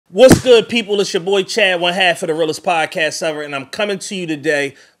What's good, people? It's your boy Chad, one half of the Realest podcast ever, and I'm coming to you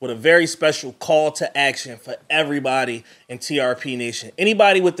today with a very special call to action for everybody in TRP Nation.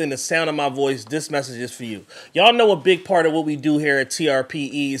 Anybody within the sound of my voice, this message is for you. Y'all know a big part of what we do here at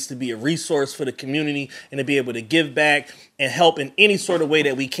TRPE is to be a resource for the community and to be able to give back and help in any sort of way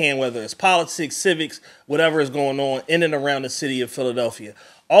that we can, whether it's politics, civics, whatever is going on in and around the city of Philadelphia.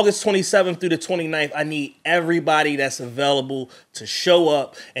 August 27th through the 29th, I need everybody that's available to show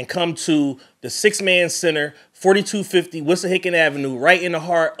up and come to the Six-Man Center, 4250 Wissahickon Avenue, right in the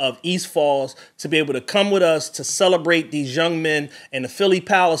heart of East Falls, to be able to come with us to celebrate these young men and the Philly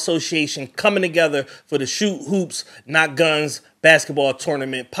Pal Association coming together for the Shoot Hoops, Not Guns basketball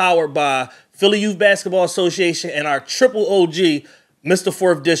tournament, powered by Philly Youth Basketball Association and our triple OG, Mr.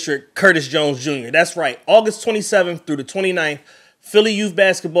 4th District, Curtis Jones Jr. That's right, August 27th through the 29th, Philly Youth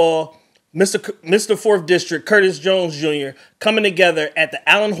Basketball, Mr. 4th District, Curtis Jones Jr. coming together at the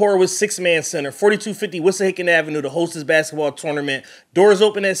Allen Horowitz Six-Man Center, 4250 Wissahickon Avenue to host this basketball tournament. Doors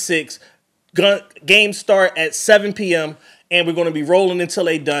open at 6. Games start at 7 p.m. and we're going to be rolling until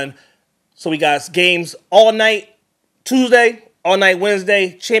they done. So we got games all night Tuesday, all night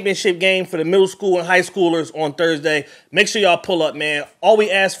Wednesday, championship game for the middle school and high schoolers on Thursday. Make sure y'all pull up, man. All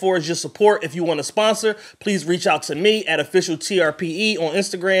we ask for is your support. If you want to sponsor, please reach out to me at official TRPE on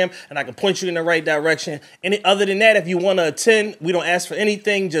Instagram, and I can point you in the right direction. And other than that, if you want to attend, we don't ask for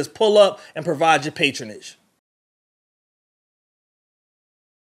anything. Just pull up and provide your patronage.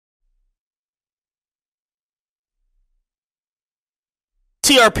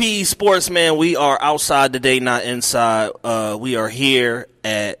 TRPE Sports, man, we are outside today, not inside. We are here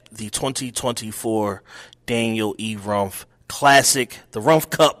at the 2024 Daniel E. Rumph Classic, the Rumph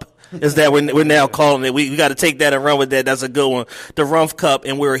Cup is that we're now calling it. We got to take that and run with that. That's a good one. The Rumph Cup,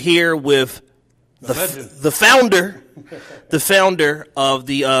 and we're here with the founder of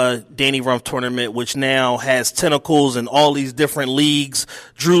the Danny Rumph tournament, which now has tentacles in all these different leagues,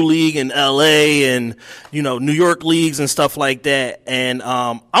 Drew League in LA and, New York leagues and stuff like that. And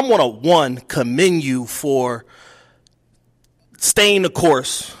I want to, commend you for staying the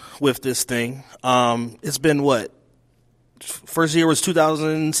course with this thing. It's been what? First year was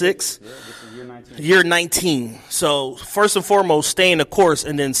 2006? Yeah, this is year 19. Year 19. So first and foremost, staying the course,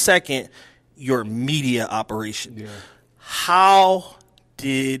 and then second, your media operation. Yeah. How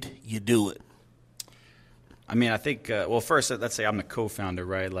did you do it? I mean, I think, first, let's say I'm the co-founder,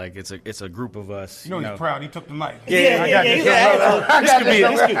 right? Like, it's a group of us. He's proud. He took the mic. Yeah.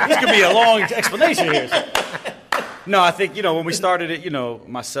 This could be a long explanation here. No, I think, when we started it,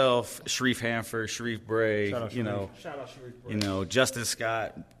 myself, Sharif Hanford, Sharif Bray, Shout out Sharif Bray. Justin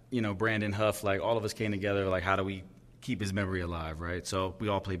Scott, Brandon Huff, like, all of us came together, like, how do we keep his memory alive, right? So we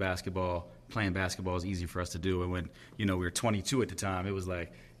all play basketball. Playing basketball is easy for us to do. And when, we were 22 at the time, it was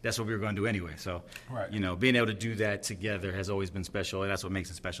like, that's what we were going to do anyway. So, right. Being able to do that together has always been special, and that's what makes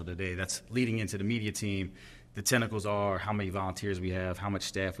it special today. That's leading into the media team. The tentacles are how many volunteers we have, how much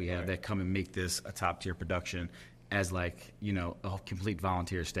staff we have that come and make this a top-tier production as, like, a complete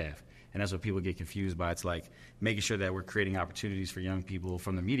volunteer staff. And that's what people get confused by. It's like making sure that we're creating opportunities for young people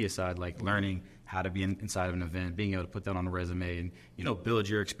from the media side, like learning how to be inside of an event, being able to put that on a resume and, build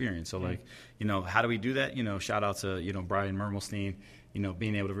your experience. So, like, how do we do that? Shout out to, Brian Mermelstein,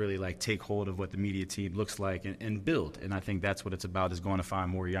 being able to really, like, take hold of what the media team looks like and build. And I think that's what it's about, is going to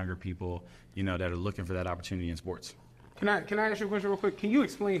find more younger people, that are looking for that opportunity in sports. Can I ask you a question real quick? Can you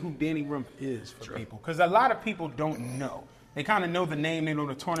explain who Danny Rumph is for people? Because a lot of people don't know. They kind of know the name, they know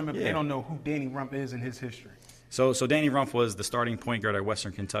the tournament, but they don't know who Danny Rumph is and his history. So Danny Rumph was the starting point guard at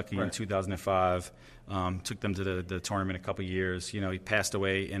Western Kentucky in 2005. Took them to the tournament a couple years. He passed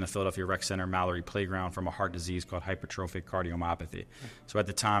away in the Philadelphia Rec Center Mallory Playground from a heart disease called hypertrophic cardiomyopathy. So at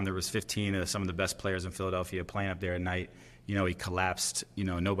the time, there was 15 of some of the best players in Philadelphia playing up there at night. He collapsed.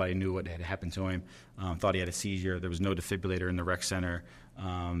 Nobody knew what had happened to him. Thought he had a seizure. There was no defibrillator in the rec center.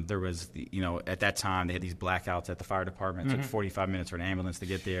 There was, at that time, they had these blackouts at the fire department. It took 45 minutes for an ambulance to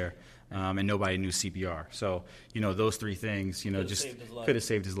get there, and nobody knew CPR. So, those three things, just could have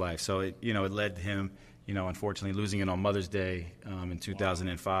saved his life. So, it led to him, unfortunately losing it on Mother's Day in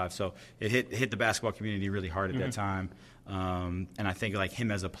 2005. So it hit the basketball community really hard at that time. And I think, like,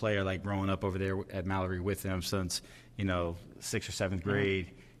 him as a player, like, growing up over there at Mallory with him since, 6th or 7th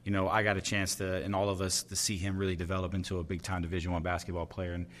grade, I got a chance to, and all of us, to see him really develop into a big-time Division I basketball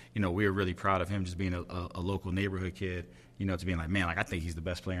player. And, we were really proud of him just being a local neighborhood kid, to being like, man, like I think he's the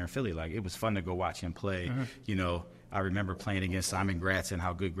best player in Philly. Like it was fun to go watch him play. I remember playing against Simon Gratz and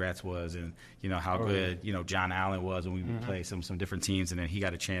how good Gratz was, and how good John Allen was when we would play some different teams, and then he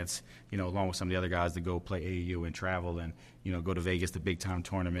got a chance, along with some of the other guys, to go play AAU and travel and go to Vegas, the big time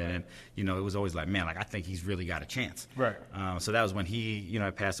tournament, and it was always like, man, like I think he's really got a chance. Right. So that was when he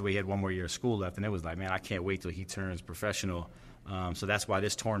passed away. He had one more year of school left, and it was like, man, I can't wait till he turns professional. So that's why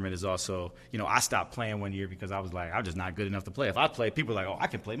this tournament is also, I stopped playing one year because I was like, I'm just not good enough to play. If I play, people are like, oh, I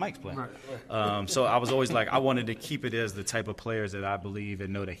can play. Mike's playing. Right. So I was always like, I wanted to keep it as the type of players that I believe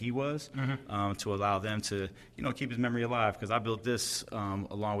and know that he was, to allow them to, keep his memory alive. Because I built this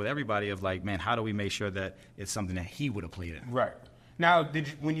along with everybody of like, man, how do we make sure that it's something that he would have played in? Right. Now,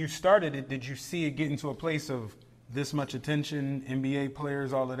 when you started it, did you see it getting to a place of this much attention, NBA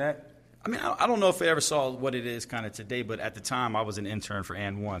players, all of that? I mean, I don't know if I ever saw what it is kind of today, but at the time I was an intern for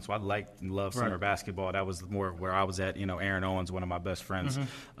And One, so I liked and loved summer basketball. That was more where I was at. Aaron Owens, one of my best friends. You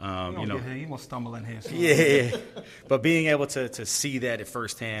won't stumble in here. So yeah. But being able to see that at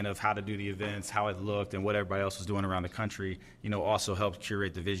firsthand of how to do the events, how it looked, and what everybody else was doing around the country, also helped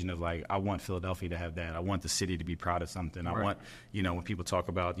curate the vision of like, I want Philadelphia to have that. I want the city to be proud of something. I want, when people talk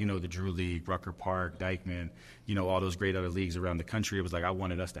about, the Drew League, Rucker Park, Dykeman, all those great other leagues around the country, it was like I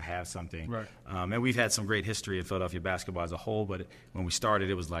wanted us to have something. Right. And we've had some great history in Philadelphia basketball as a whole, but when we started,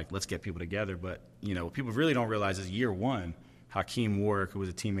 it was like, let's get people together. But, what people really don't realize is year one, Hakeem Morak, who was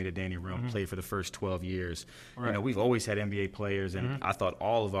a teammate of Danny Rumph, played for the first 12 years. Right. We've always had NBA players, and I thought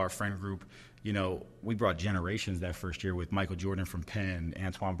all of our friend group, we brought generations that first year with Michael Jordan from Penn,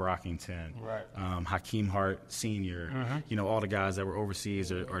 Antoine Brockington, Hakeem Hart Sr., all the guys that were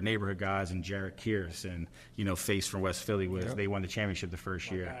overseas or neighborhood guys, and Jarrett Kearse, and, Face from West Philly. They won the championship the first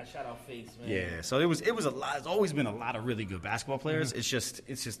year. God, shout out Face, man. Yeah, so it was a lot. It's always been a lot of really good basketball players. It's just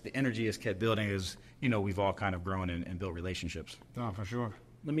the energy has kept building as, we've all kind of grown and built relationships. Oh, for sure.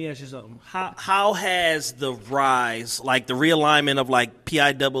 Let me ask you something. How has the rise, like the realignment of like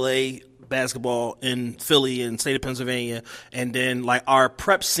PIAA basketball in Philly and state of Pennsylvania, and then like our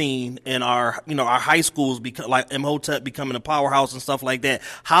prep scene and our our high schools become like Imhotep becoming a powerhouse and stuff like that,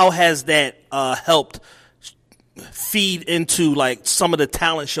 how has that helped feed into like some of the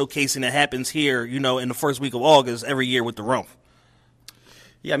talent showcasing that happens here in the first week of August every year with the Rumph?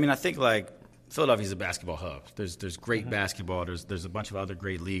 Yeah, I mean, I think like Philadelphia's a basketball hub. There's great basketball. There's a bunch of other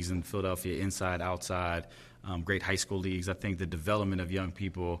great leagues in Philadelphia, inside, outside, great high school leagues. I think the development of young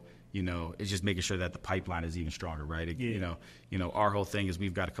people, it's just making sure that the pipeline is even stronger, right? Our whole thing is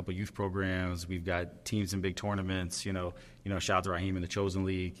we've got a couple youth programs, we've got teams in big tournaments. Shout out to Raheem in the Chosen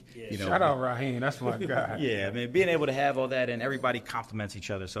League. Yeah. Shout out Raheem, that's my guy. Yeah, I mean, being able to have all that and everybody complements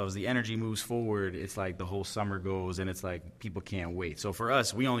each other. So as the energy moves forward, it's like the whole summer goes, and it's like people can't wait. So for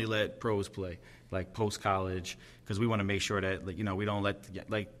us, we only let pros play, like post college, because we want to make sure that we don't let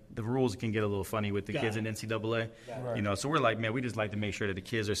the rules can get a little funny with the kids in NCAA. Right. So we're like, man, we just like to make sure that the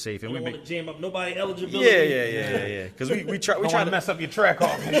kids are safe. And we don't want to jam up nobody eligibility. Yeah. Because we try to mess up your track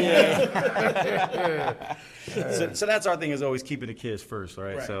off. So that's our thing, is always keeping the kids first,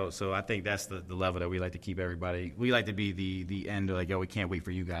 right? So I think that's the level that we like to keep everybody. We like to be the end of like, we can't wait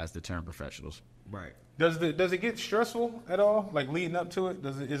for you guys to turn professionals. Right. Does it get stressful at all, like leading up to it?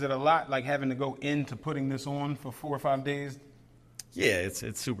 Is it a lot, like having to go into putting this on for 4 or 5 days? Yeah, it's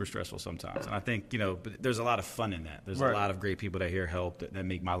super stressful sometimes, and I think but there's a lot of fun in that. There's a lot of great people that here help that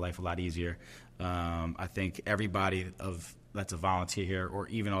make my life a lot easier. I think everybody that's a volunteer here, or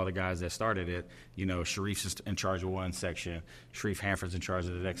even all the guys that started it. Sharif's is in charge of one section. Sharif Hanford's in charge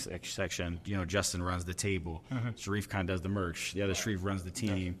of the next section. Justin runs the table. Sharif kind of does the merch. The other Sharif runs the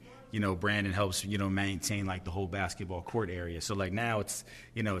team. Brandon helps, maintain like the whole basketball court area. So like now it's,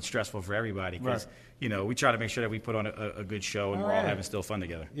 it's stressful for everybody because, we try to make sure that we put on a good show and we're all having still fun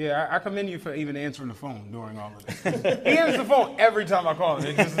together. Yeah, I commend you for even answering the phone during all of this. He answers the phone every time I call him.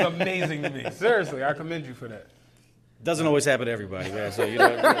 It's just amazing to me. Seriously, I commend you for that. Doesn't always happen to everybody, man. So No,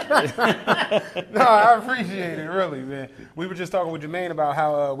 I appreciate it, really, man. We were just talking with Jermaine about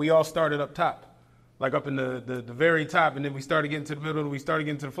how we all started up top. Like up in the very top, and then we started getting to the middle, and we started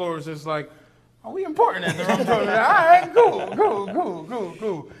getting to the floor. It's just like, are we important at the Rumph tournament? All right,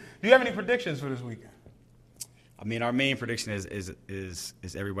 cool. Do you have any predictions for this weekend? I mean, our main prediction is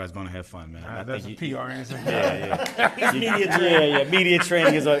everybody's going to have fun, man. That's a PR answer. Yeah. Media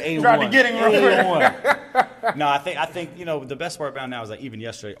training is a tried to get him real quick. No, I think the best part about now is like even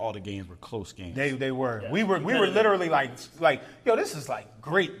yesterday, all the games were close games. They were. Yeah. We were literally like yo, this is like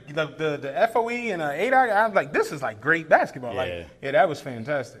great. The FOE and 8-hour, I was like, this is like great basketball. Yeah, that was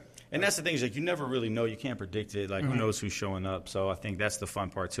fantastic. And that's the thing, is like you never really know. You can't predict it. Like who knows who's showing up. So I think that's the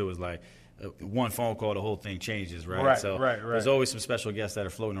fun part too. Is like one phone call, the whole thing changes, right? Right, so right. there's always some special guests that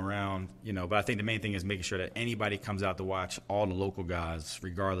are floating around, but I think the main thing is making sure that anybody comes out to watch, all the local guys,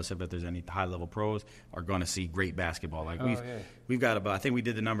 regardless of if there's any high-level pros, are going to see great basketball. Like we've got about, I think we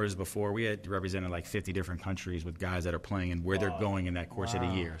did the numbers before, we had represented like 50 different countries with guys that are playing and where they're going in that course of the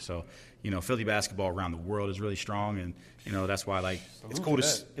year. So, Philly basketball around the world is really strong, and that's why it's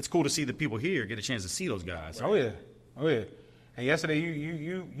cool to see the people here get a chance to see those guys. Oh yeah. And yesterday,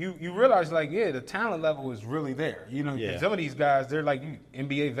 you realize the talent level is really there. Some of these guys, they're like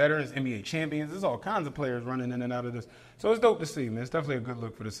NBA veterans, NBA champions. There's all kinds of players running in and out of this. So it's dope to see, man. It's definitely a good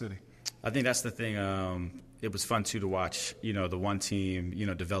look for the city. I think that's the thing. It was fun, too, to watch, the one team,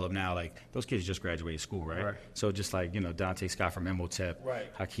 develop now. Like, those kids just graduated school, right? So just like, Dante Scott from Imhotep,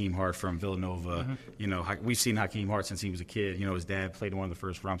 Hakeem Hart from Villanova. We've seen Hakeem Hart since he was a kid. His dad played in one of the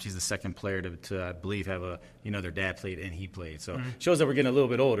first rumps. He's the second player to I believe, have their dad played and he played. So shows that we're getting a little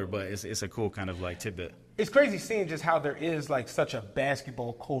bit older, but it's a cool kind of, tidbit. It's crazy seeing just how there is, such a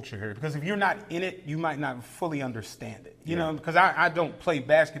basketball culture here. Because if you're not in it, you might not fully understand it. Because I don't play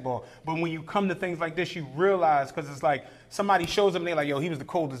basketball. But when you come to things like this, you realize, because it's like somebody shows up and they're like, yo, he was the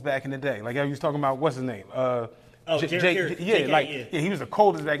coldest back in the day. Like, I was talking about, what's his name? He was the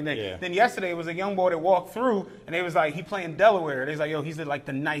coldest back in the day. Yeah. Then yesterday, it was a young boy that walked through, and they was like, he playing Delaware. They was like, yo, he's the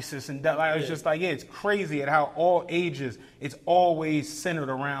nicest. And I was just like, it's crazy at how all ages, it's always centered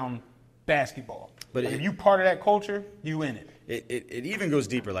around basketball. But if you part of that culture, you in it. It even goes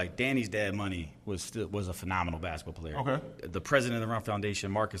deeper. Like Danny's dad, Money, was a phenomenal basketball player. Okay. The president of the Rumph Foundation,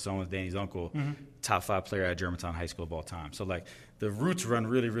 Marcus Owens, Danny's uncle, top 5 player at Germantown High School of all time. So the roots run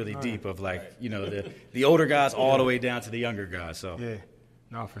really, really deep of the older guys all the way down to the younger guys. So yeah,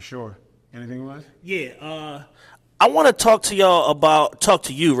 no, for sure. Anything else? Yeah, I want to talk to you about.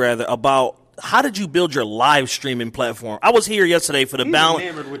 How did you build your live streaming platform? I was here yesterday for the balance.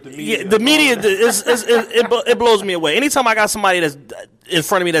 Enamored with the media. Yeah, the media it blows me away. Anytime I got somebody that's in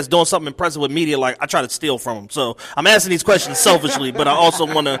front of me that's doing something impressive with media, I try to steal from them. So I'm asking these questions selfishly, but I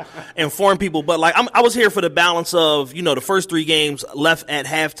also want to inform people. But I was here for the balance of the first 3 games left at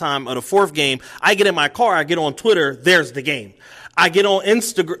halftime of the 4th game. I get in my car, I get on Twitter. There's the game. I get on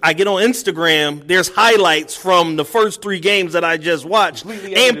Instagram. There's highlights from the first 3 games that I just watched,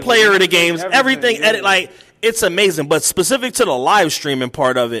 and player of the games. Everything edit, it's amazing. But specific to the live streaming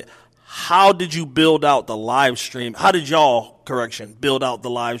part of it, how did you build out the live stream? How did y'all build out the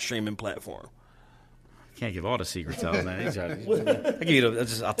live streaming platform? Can't give all the secrets out, man.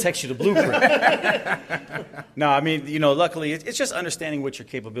 I'll text you the blueprint. No, I mean, luckily it's just understanding what your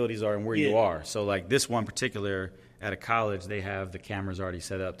capabilities are and where you are. So this one particular. At a college, they have the cameras already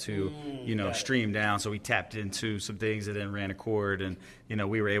set up to, stream down. So we tapped into some things and then ran a cord, and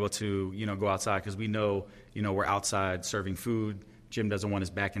we were able to, go outside because we know, we're outside serving food. Jim doesn't want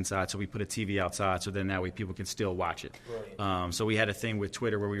us back inside, so we put a TV outside, so then that way people can still watch it. Right. So we had a thing with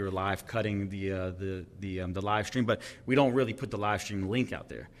Twitter where we were live cutting the live stream, but we don't really put the live stream link out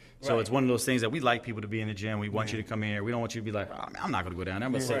there. So It's one of those things that we like people to be in the gym. We want you to come in here. We don't want you to be like, oh, I'm not going to go down there.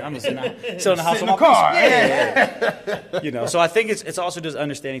 I'm going to sit in the house in the car. Yeah. So I think it's also just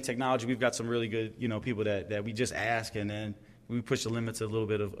understanding technology. We've got some really good people that we just ask, and then we push the limits a little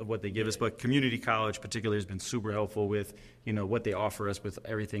bit of what they give us. But community college particularly has been super helpful with what they offer us with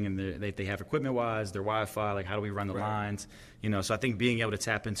everything in they have equipment wise, their Wi-Fi, how do we run the lines. So I think being able to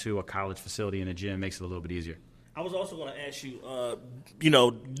tap into a college facility in a gym makes it a little bit easier. I was also going to ask you,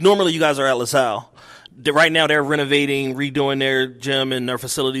 normally you guys are at LaSalle. Right now they're renovating, redoing their gym and their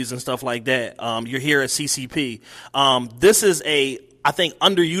facilities and stuff like that. You're here at CCP. This is I think,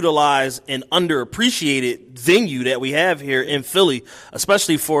 underutilized and underappreciated venue that we have here in Philly,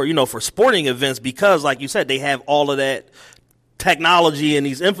 especially for sporting events, because, like you said, they have all of that technology and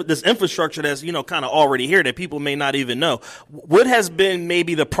this infrastructure that's kind of already here that people may not even know. What has been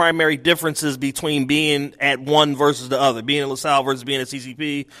maybe the primary differences between being at one versus the other, being at LaSalle versus being at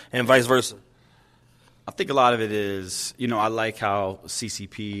CCP, and vice versa? I think a lot of it is, I like how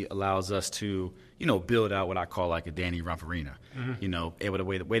CCP allows us to, build out what I call a Danny Rumph arena. Able to the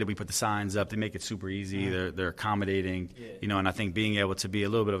way that we put the signs up, they make it super easy. They're accommodating, and I think being able to be a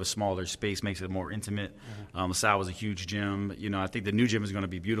little bit of a smaller space makes it more intimate. LaSalle was a huge gym. I think the new gym is going to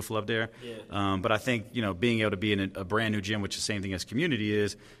be beautiful up there. But I think, being able to be in a brand new gym, which is the same thing as community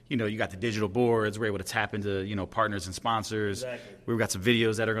is, you got the digital boards. We're able to tap into, partners and sponsors. Exactly. We've got some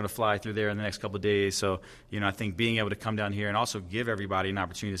videos that are going to fly through there in the next couple of days. So, I think being able to come down here and also give everybody an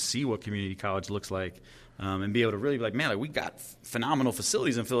opportunity to see what community college looks like and be able to really be like, man, like we got phenomenal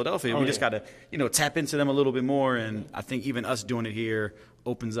facilities in Philadelphia. We just got to, tap into them a little bit more. And I think even us doing it here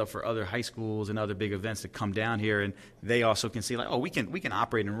opens up for other high schools and other big events to come down here, and they also can see like, oh, we can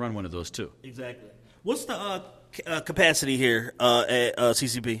operate and run one of those too. Exactly. What's the capacity here at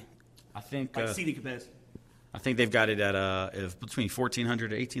CCP? I think seating capacity. I think they've got it at between 1,400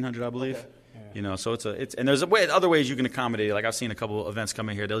 to 1,800, I believe. Okay. Yeah. So it's and there's other ways you can accommodate it. Like I've seen a couple of events come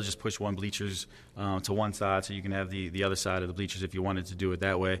in here, they'll just push one bleachers to one side, so you can have the other side of the bleachers if you wanted to do it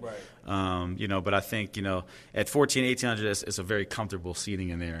that way. Right. But I think at 1,400, 1,800, it's a very comfortable seating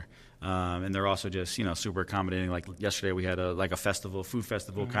in there. And they're also just super accommodating. Like yesterday, we had a festival, food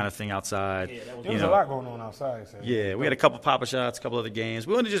festival kind of thing outside. Yeah, there was a lot going on outside. So. Yeah, we had a couple Papa Shots, a couple other games.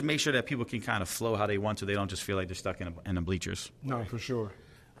 We want to just make sure that people can kind of flow how they want to. They don't just feel like they're stuck in the bleachers. No, for sure.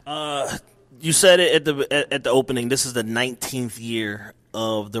 You said it at the opening. This is the 19th year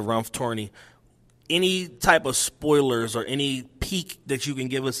of the Rumph tourney. Any type of spoilers or any peek that you can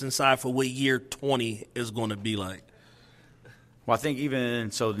give us inside for what year 20 is going to be like? Well, I think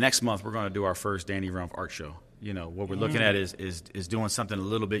next month we're going to do our first Danny Rumph art show. What we're looking at is doing something a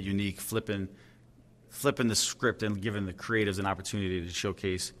little bit unique, flipping the script and giving the creatives an opportunity to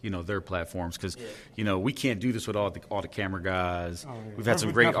showcase, their platforms. Because, we can't do this with all the camera guys. Oh, yeah. We've had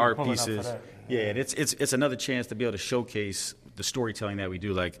some great art pieces. Yeah, and it's another chance to be able to showcase the storytelling that we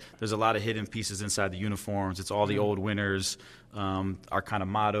do. Like, there's a lot of hidden pieces inside the uniforms. It's all the old winners, our kind of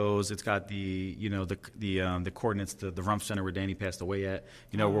mottos. It's got the coordinates to the Rumph Center where Danny passed away at,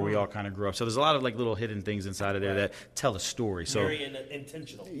 where we all kind of grew up. So there's a lot of like little hidden things inside of there that tell a story. So very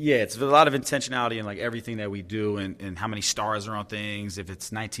intentional. Yeah, it's a lot of intentionality in like everything that we do, and how many stars are on things. If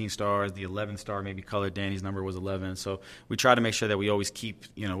it's 19 stars, the 11th star may be colored. Danny's number was 11. So we try to make sure that we always keep,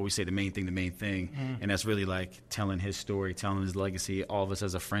 what we say, the main thing, and that's really like telling his story, telling his legacy. All of us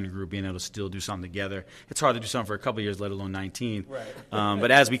as a friend group being able to still do something together. It's hard to do something for a couple of years, let alone 19. Right.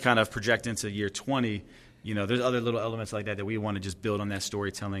 But as we kind of project into year 20, there's other little elements like that we want to just build on that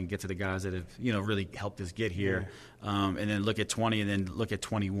storytelling, get to the guys that have, really helped us get here, and then look at 20 and then look at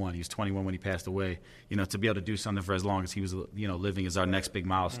 21. He was 21 when he passed away. To be able to do something for as long as he was, living is our next big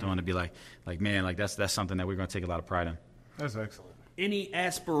milestone. To be like man, like that's something that we're going to take a lot of pride in. That's excellent. Any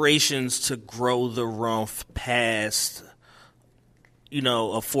aspirations to grow the Rumph past,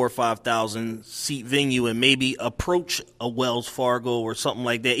 a 4,000 or 5,000 seat venue and maybe approach a Wells Fargo or something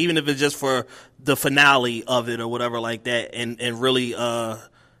like that, even if it's just for the finale of it or whatever like that, and really,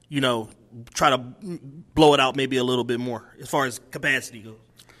 try to blow it out maybe a little bit more as far as capacity goes?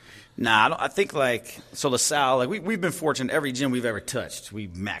 Nah, I think LaSalle, we've been fortunate. Every gym we've ever touched, we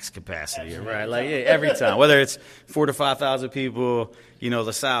max capacity, right? Every time, whether it's 4,000 to 5,000 people,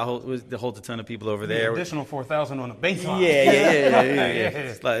 LaSalle holds a ton of people over there. Additional 4,000 on the baseline.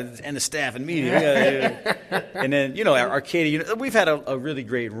 Yeah. And the staff and media. And then Arcadia. We've had a really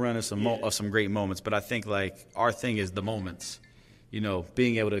great run of some great moments, but I think our thing is the moments.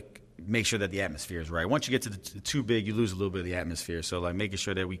 Being able to make sure that the atmosphere is right. Once you get to the too big, you lose a little bit of the atmosphere. So making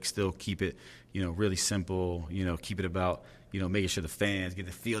sure that we still keep it, really simple. Keep it about, making sure the fans get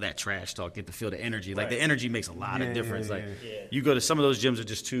to feel that trash talk, get to feel the energy. Like the energy makes a lot of difference. You go to some of those gyms are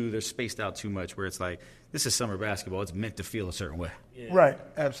just they're spaced out too much. Where it's like, this is summer basketball. It's meant to feel a certain way. Yeah. Right.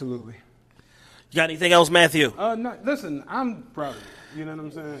 Absolutely. You got anything else, Matthew? No, listen, I'm proud of you. You know what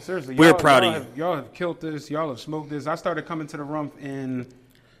I'm saying? Seriously, we're proud of you. Y'all have killed this. Y'all have smoked this. I started coming to the Rumph in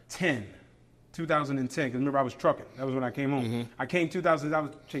 2010, because remember I was trucking. That was when I came home. Mm-hmm. I came 2000. I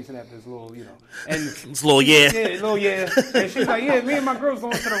was chasing after this little, and this little And she's like, me and my girls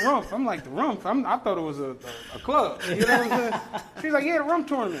going to the Rumph. I'm like, the Rumph? I thought it was a club. You know what I'm saying? She's like, the Rumph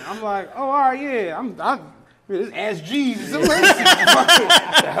tournament. I'm like, oh, all right, yeah. This Ask Jeeves. What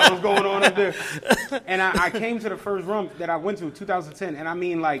the hell was going on up there? And I came to the first Rumph that I went to in 2010, and I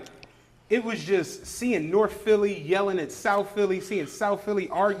mean, it was just seeing North Philly yelling at South Philly, seeing South Philly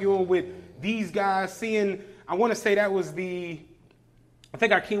arguing with these guys, I want to say that was I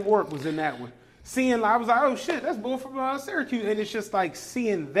think Akeem Warwick was in that one. I was like, oh shit, that's bull from Syracuse. And it's just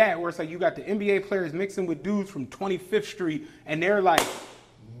seeing that, where it's you got the NBA players mixing with dudes from 25th Street, and they're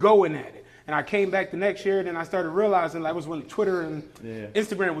going at it. And I came back the next year, and then I started realizing that was when Twitter and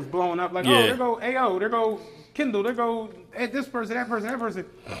Instagram was blowing up. Oh, there go AO, there go Kendall, there go this person, that person, that person.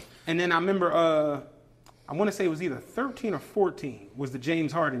 And then I remember, I want to say it was either 13 or 14 was the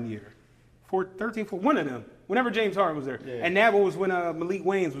James Harden year. 13, one of them whenever James Harden was there. Yeah. And that was when Malik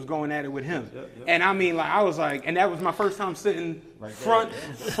Waynes was going at it with him. Yep. And I mean, like, I was like, and that was my first time sitting front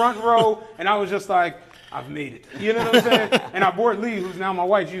row, and I was just like, I've made it. You know what I'm saying? And our board Lee, who's now my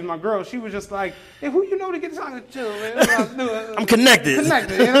wife, she's my girl, she was just like, hey, who you know to get this on? Chill, man. I'm connected. You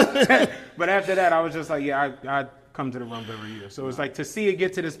know? But after that, I was just like, yeah, I come to the Rumph every year. So it's like to see it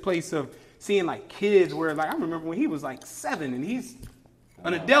get to this place of seeing like kids where like I remember when he was like 7 and he's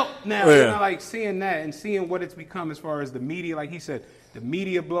an adult now. Yeah. You know, like seeing that and seeing what it's become as far as the media, like he said, the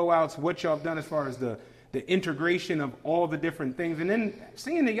media blowouts, what y'all have done as far as the integration of all the different things, and then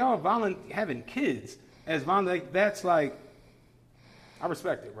seeing that y'all having kids as like that's like I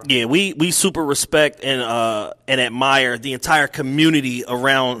respect it, bro. Yeah, we super respect and admire the entire community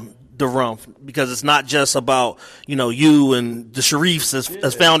around the Rumph, because it's not just about, you know, you and the Sharifs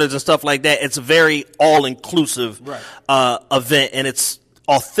as founders and stuff like that. It's a very all-inclusive event, and it's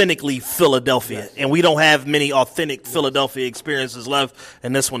authentically Philadelphia. Yes. And we don't have many authentic Philadelphia experiences left,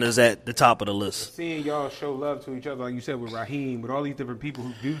 and this one is at the top of the list. Seeing y'all show love to each other, like you said, with Raheem, with all these different people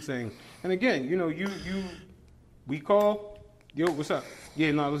who do things. And again, you know, we call, yo, what's up?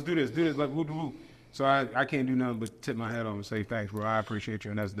 Yeah, no, let's do this, like woo-woo. So I can't do nothing but tip my head on and say thanks, bro. I appreciate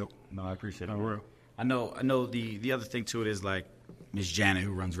you, and that's dope. No, I appreciate it. No, real. I know the other thing to it is like Miss Janet,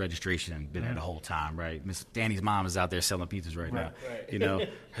 who runs registration, been there the whole time, right? Miss Danny's mom is out there selling pizzas right now. Right. You know,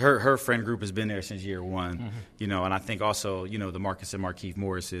 her friend group has been there since year one. You know, and I think also, you know, the Marcus and Markeith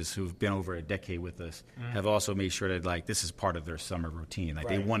Morrises, who've been over a decade with us, have also made sure that like this is part of their summer routine. Like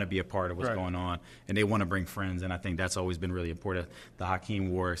they want to be a part of what's going on, and they want to bring friends. And I think that's always been really important. The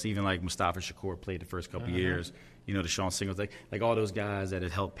Hakeem Warricks, even like Mustafa Shakur played the first couple of years. You know, the Sean Singles, like all those guys that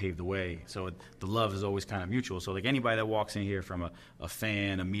have helped pave the way. So the love is always kind of mutual. So like anybody that walks in here from a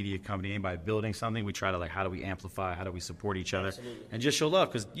fan, a media company, anybody building something, we try to like, how do we amplify, how do we support each other, and just show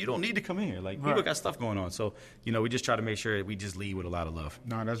love, because you don't need to come in here. Like people got stuff going on. So, you know, we just try to make sure that we just lead with a lot of love.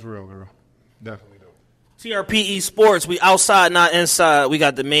 No, that's real, girl. Definitely dope. TRPE Sports, we outside, not inside. We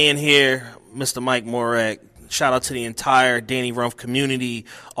got the man here, Mr. Mike Morak. Shout out to the entire Danny Rumph community,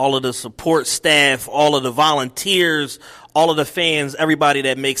 all of the support staff, all of the volunteers, all of the fans, everybody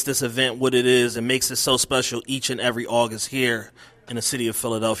that makes this event what it is and makes it so special each and every August here in the city of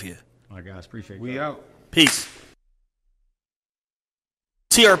Philadelphia. All right, guys, appreciate it. We out. Peace.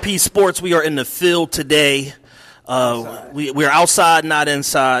 TRP Sports, we are in the field today. We're outside, not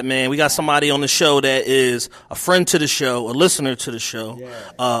inside, man. We got somebody on the show that is a friend to the show, a listener to the show,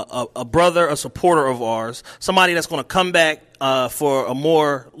 a brother, a supporter of ours, somebody that's going to come back for a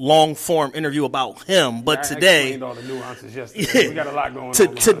more long-form interview about him. But today, explained all the nuances yesterday. We got a lot going on.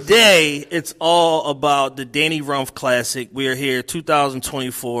 Today, it's all about the Danny Rumph Classic. We are here,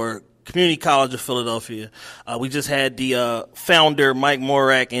 2024. Community College of Philadelphia. We just had the founder, Mike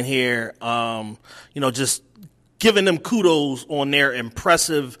Morak, in here, you know, just giving them kudos on their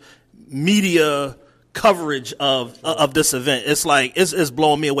impressive media coverage of this event. It's like, it's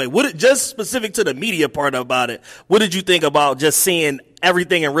blowing me away. Just specific to the media part about it, what did you think about just seeing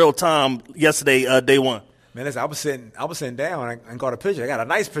everything in real time yesterday, day one? Man, listen, I was sitting down and got a picture. I got a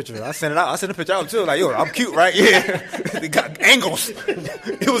nice picture. I sent it out. I sent a picture out too. Like, yo, I'm cute, right? Yeah. They got angles.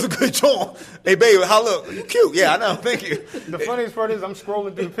 It was a good joint. Hey, baby, how look? You cute. Yeah, I know. Thank you. The funniest part is I'm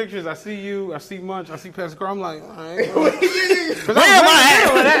scrolling through the pictures. I see you. I see Munch. I see Pastor Carl. I'm like, all right. Where am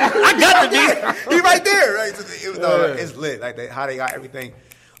I? I got to be. He right there, right? It's lit. Like how they got everything.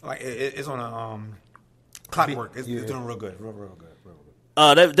 Like it's on a clockwork. It's doing real good. Real good.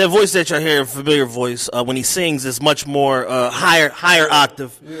 That voice that you're hearing, familiar voice, when he sings is much more higher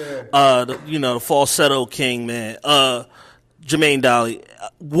octave. The falsetto king, man. Jermaine, Dolly,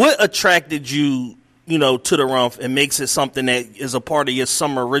 what attracted you, to the Rumph and makes it something that is a part of your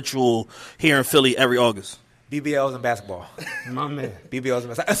summer ritual here in Philly every August? BBLs and basketball. My man. BBLs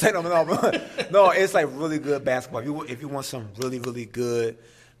and basketball. No, it's like really good basketball. If you want some really, really good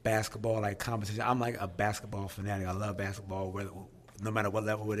basketball, like competition, I'm like a basketball fanatic. I love basketball, no matter what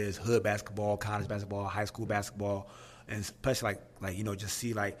level it is, hood basketball, college basketball, high school basketball, and especially just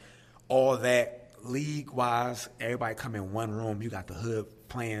see like all that league-wise, everybody come in one room. You got the hood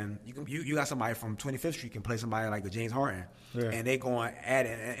playing. You got somebody from 25th Street can play somebody like a James Harden, and they going at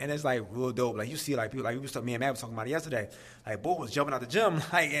it, and it's like real dope. Like you see like people, like me and Matt was talking about it yesterday. Like Bull was jumping out the gym,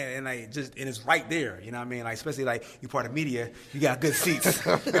 and it's right there. You know what I mean? Like especially like you part of media, you got good seats.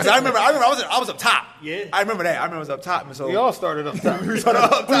 Because I remember I was up top. Yeah, I remember that. I remember I was up top, and so we all started up top. We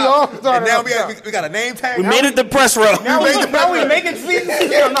all started and now we got a name tag. We made it the press row. Now we making seats.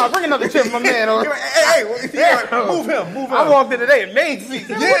 Yeah, no, bring another chair for my man. Hey, move him. I walked in today and made seats.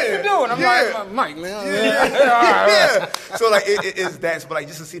 What you doing? I'm like, Mike, man. Yeah. So like it's that, but like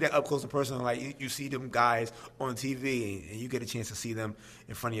just to see that up close and personal, like you see them guys on TV and you get a chance to see them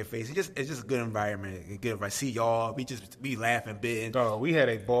in front of your face. It's just a good environment. See y'all. We laughing big. Oh, we had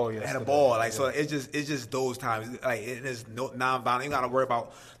a ball yesterday. Had a ball. Like so, it's just those times. Like it is no nonviolent. You gotta worry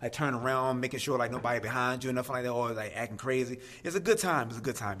about like turning around, making sure like nobody behind you and nothing like that, or like acting crazy. It's a good time. It's a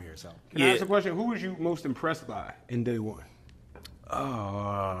good time here. So can I ask a question? Who was you most impressed by in day one?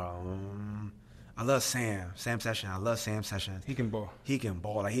 I love Sam Session. I love Sam Session. He can ball.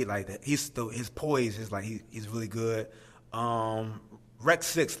 Like he like that. His poise is like he's really good. Rec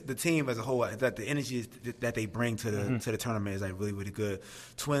 6, the team as a whole, that the energy that they bring to the tournament is like really, really good.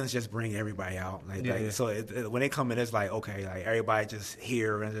 Twins just bring everybody out. So when they come in, it's like okay, like everybody just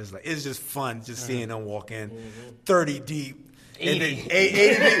here and just like it's just fun just seeing them walk in 30 deep. 80.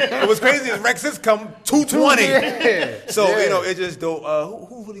 It was crazy. Rec 6 come 220. So it just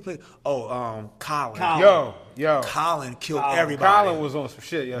who really played? Oh, Colin. Yo, Colin killed everybody. Colin was on some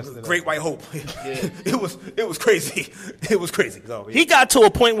shit yesterday. Great White Hope. It was crazy. It was crazy. So, He got to a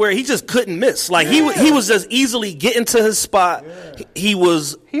point where he just couldn't miss. Like he was just easily getting to his spot. He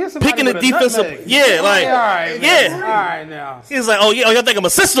was picking the defensive. All right now. He was like, oh, y'all think I'm a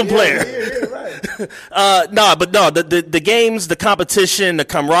system player? Right. The games, the competition, the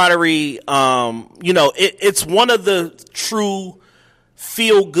camaraderie. It's one of the true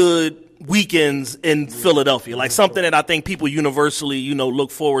feel good weekends in Philadelphia, like something that I think people universally, look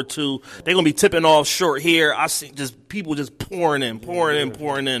forward to. They're gonna be tipping off short here. I see just people just pouring in,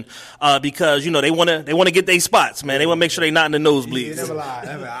 because they want to get their spots, man. They want to make sure they're not in the nosebleeds. You never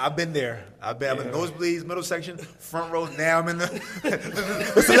lie. I've been there. I've been in nosebleeds, middle section, front row. Now I'm in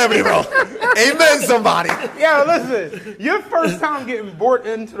the celebrity row. Amen, somebody. Yo, listen, your first time getting brought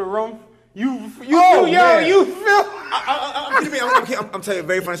into the room, you feel. I'm telling you a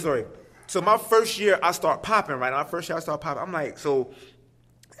very funny story. So my first year, I start popping, right? I'm like, so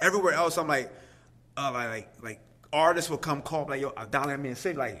everywhere else, I'm like artists will come call me, like, yo, Dolly, I'm in the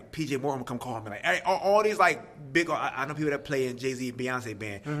city, like PJ Morgan will come call me, like all these like big. I know people that play in Jay-Z, Beyonce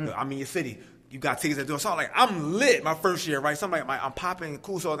band. Yo, I'm in your city. You got tickets that do it. So I'm like, I'm lit my first year, right? So I'm like, I'm popping,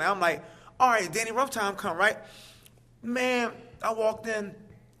 cool. So now I'm like, all right, Danny Rumph time come, right? Man, I walked in.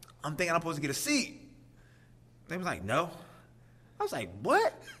 I'm thinking I'm supposed to get a seat. They was like, no. I was like,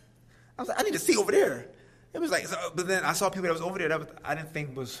 what? I was like, I need a seat over there. It was like, but then I saw people that was over there that I didn't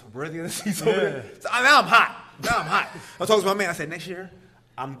think was worthy of the seats over there. So now I'm hot. I talked to my man. I said, next year,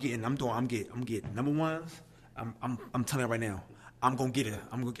 I'm getting number ones. I'm telling you right now, I'm gonna get it.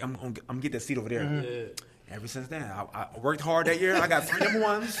 I'm gonna get that seat over there. Yeah. Ever since then, I worked hard that year. I got 3 number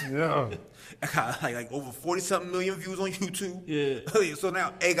ones. Yeah. I got like over 40-something million views on YouTube. Yeah. So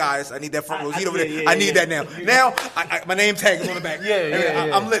now, hey guys, I need that front row seat over there. Yeah, I need that now. Now, my name tag is on the back.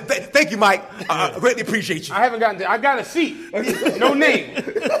 Yeah. I'm lit. Thank you, Mike. I greatly appreciate you. I haven't gotten. I got a seat. No name.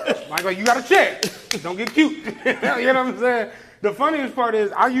 Mike, you got a chair. Don't get cute. You know what I'm saying? The funniest part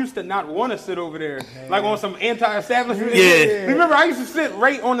is I used to not want to sit over there, like on some anti-establishment. Yeah. Remember, I used to sit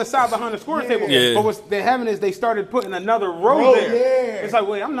right on the side behind the score table. Yeah. But what's they're having is they started putting another row there. Yeah. It's like,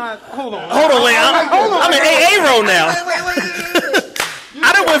 wait, I'm not. Hold on. Wait. I'm in AA row now. Wait.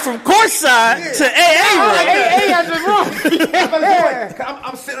 I done went from courtside to AA row. AA at the room.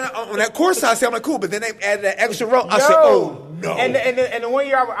 I'm sitting on that courtside. I'm like, cool. But then they added that extra row. I said, oh. No. And the 1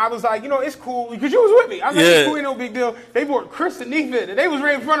 year I was like, it's cool because you was with me. I was like, it's cool, ain't no big deal. They brought Chris and Neefit, and they was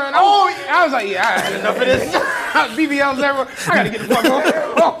right in front of her. I was like, I had enough of this. BBL's everywhere. I got to get the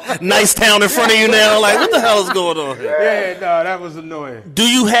fuck on. Nice town in front of you now. Like, what the hell is going on here? Yeah, no, that was annoying. Do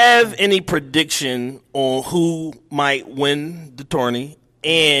you have any prediction on who might win the tourney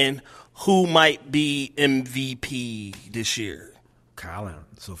and who might be MVP this year? Colin,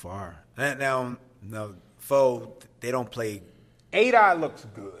 so far. Now, Foe, they don't play. 8-Eye looks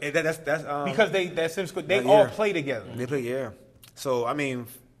good. That's because they all play together. They play, So I mean,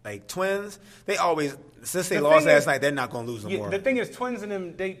 like Twins, they always since they lost last night, they're not gonna lose no more. The thing is, Twins and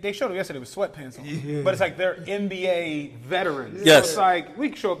them, they showed them yesterday with sweatpants on, but it's like they're NBA veterans. Yes, so it's like we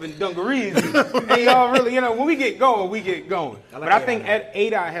can show up in dungarees, and y'all really, when we get going, we get going. I think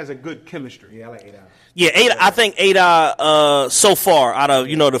 8-Eye has a good chemistry. Yeah, I like 8-Eye. Yeah, I think 8-Eye so far out of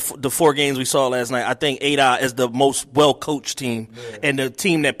the 4 games we saw last night, I think 8-Eye is the most well coached team and the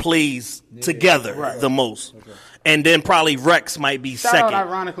team that plays together the most. Okay. And then probably Rex might be second. Shout out,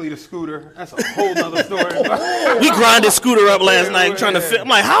 ironically, to Scooter. That's a whole nother story. We grinded Scooter up last night trying to fit. I'm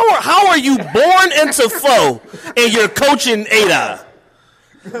like, how are you born into Foe and you're coaching 8-Eye?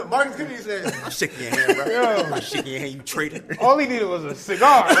 Marcus Kennedy said, I'm shaking your hand, bro. I'm not shaking your hand, you traitor. All he needed was a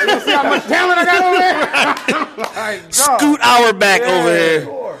cigar. Like, you see how much talent I got over there? Like, dog. Scoot Auerbach over here.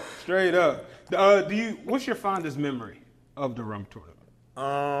 Sure. Straight up. What's your fondest memory of the Rumph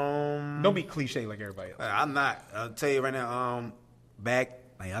tournament? Don't be cliche like everybody else. I'm not. I'll tell you right now, back,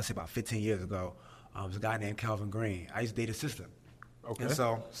 like I'll say about 15 years ago, there's a guy named Calvin Green. I used to date his sister. Okay. And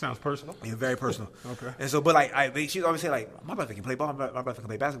so sounds personal. Yeah, very personal. Okay. And so, but like, she'd always say like, my brother can play ball. My brother can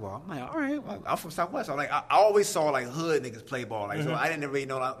play basketball. I'm like, all right. Well, I'm from Southwest. So like, I always saw like hood niggas play ball. Like, so I didn't really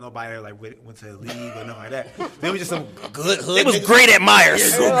know nobody that like went to the league or nothing like that. They were just some good hood. It was niggas. great at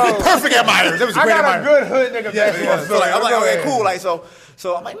Myers. Perfect at Myers. It was I great at got a Myers. good hood nigga basketball So story. like, I'm like, Go okay, ahead. cool. Like,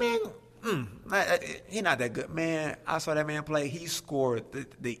 so I'm like, man, he not that good, man. I saw that man play. He scored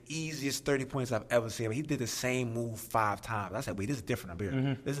the easiest 30 points I've ever seen. He did the same move 5 times. I said, wait, this is different up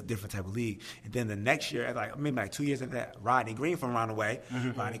here. This is a different type of league. And then the next year, like maybe like 2 years after that, Rodney Green from around the way.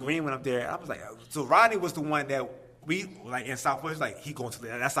 Rodney Green went up there. I was like, so Rodney was the one that we like in Southwest. Like he going to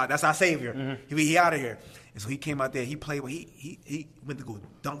that's our savior. He out of here. And so he came out there. He played. He went to go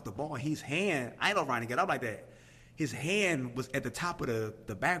dunk the ball. His hand. I ain't know Rodney get up like that. His hand was at the top of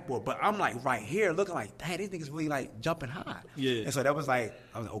the backboard, but I'm like right here looking like, dang, these niggas really like jumping high. Yeah. And so that was like,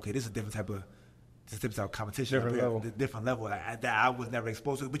 I was like, okay, this is a different type of competition. Different level. Different level that I was never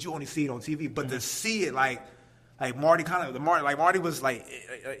exposed to, but you only see it on TV. But to see it like Marty Marty was like,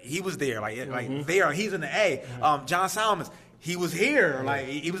 he was there, like there, he's in the A. John Salmons, he was here, like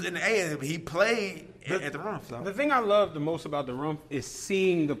he was in the A, and he played at the Rumph. So. The thing I love the most about the Rumph is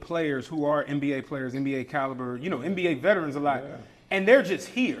seeing the players who are NBA players, NBA caliber, NBA veterans a lot. Yeah. And they're just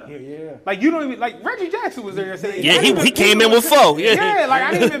here. Yeah. Like, you don't even, like, Reggie Jackson was there yesterday. Yeah, he came in with 4. Yeah, like,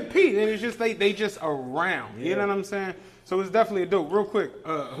 I didn't even peep. And it's just, they just around. You know what I'm saying? So it's definitely a dope. Real quick,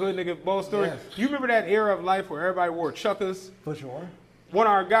 hood nigga ball story. Yes. You remember that era of life where everybody wore chuckers? For sure. One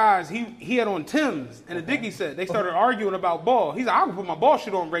of our guys, he had on Tim's and a Dickie set. They started arguing about ball. He's like, I can put my ball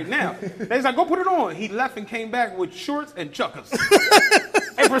shit on right now. They's like, go put it on. He left and came back with shorts and chuckers.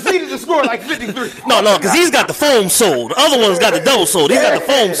 And proceeded to score like 53. No, because he's got the foam sole. The other one's got the double sole. He's got the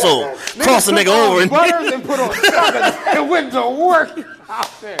foam sole. Cross the nigga over. Butters and put on chuckers and went to work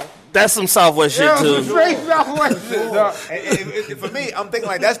out there. That's some Southwest shit too. Straight Southwest shit, dog. And for me, I'm thinking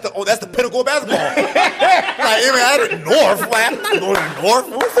like that's the pinnacle of basketball. I didn't North. Like, I'm not going to North.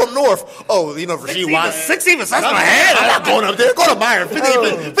 We're from North. Oh, Rasheed Wallace. 6 even. That's my head. I'm not going up there. Go to Myers.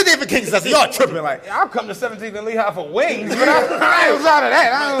 50 even Kings. That's y'all tripping. Like I'll come to 17th and Lehigh for wings, but I was out of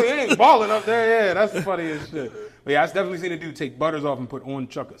that. He ain't balling up there. Yeah, that's the funniest shit. But yeah, I definitely seen a dude take butters off and put on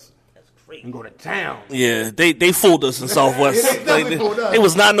chuckers. And go to town. Yeah, they fooled us in Southwest. It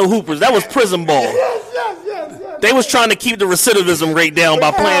was not no hoopers. That was prison ball. Yes. They was trying to keep the recidivism rate down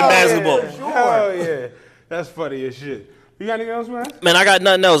by playing basketball. Oh yeah, that's funny as shit. You got anything else, man? Man, I got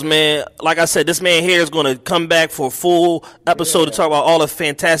nothing else, man. Like I said, this man here is going to come back for a full episode to talk about all the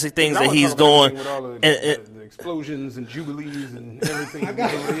fantastic things that he's doing. The explosions and jubilees and everything.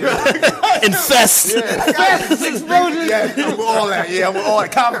 Infest. Infest, explosions. Yeah, I'm with all that. Yeah, I'm with all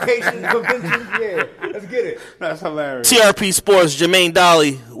that. Convocations, conventions. Yeah, let's get it. That's hilarious. TRP Sports, Jermaine,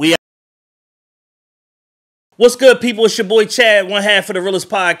 Dolly. What's good, people? It's your boy Chad, one half of the Realest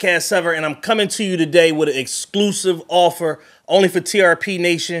podcast ever, and I'm coming to you today with an exclusive offer only for TRP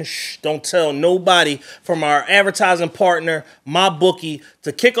Nation. Shh, don't tell nobody. From our advertising partner, MyBookie,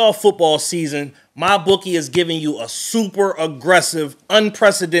 to kick off football season. MyBookie is giving you a super aggressive,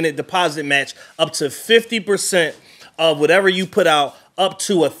 unprecedented deposit match up to 50% of whatever you put out, up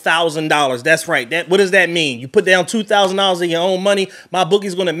to $1,000. That's right. What does that mean? You put down $2,000 of your own money.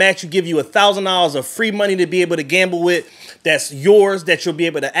 MyBookie's going to match you, give you $1,000 of free money to be able to gamble with. That's yours, that you'll be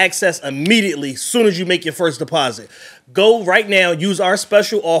able to access immediately as soon as you make your first deposit. Go right now, use our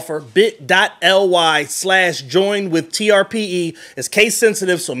special offer, bit.ly/join with TRPE. It's case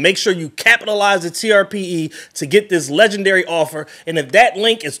sensitive, so make sure you capitalize the TRPE to get this legendary offer. And if that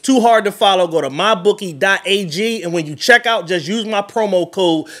link is too hard to follow, go to mybookie.ag. And when you check out, just use my promo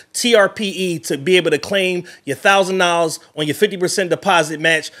code TRPE to be able to claim your $1,000 on your 50% deposit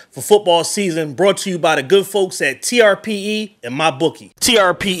match for football season. Brought to you by the good folks at TRPE and MyBookie.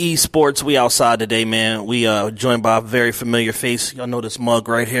 TRPE Sports, we outside today, man. We joined by a very familiar face. Y'all know this mug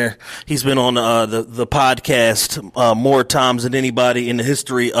right here. He's been on the podcast more times than anybody in the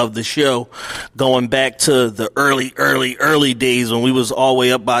history of the show, going back to the early days when we was all the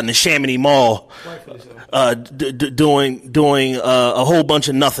way up by in the Chamonix Mall, doing a whole bunch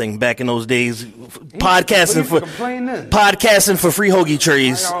of nothing back in those days, podcasting for free hoagie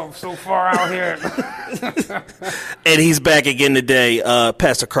trees. So far out here. And he's back again today.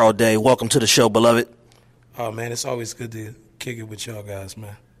 Pastor Carl Day, welcome to the show, beloved. Oh man, it's always good to kick it with y'all guys,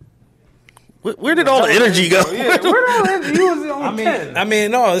 man. Where did all the energy go? Yeah, where did all the energy? You was on 10. I mean,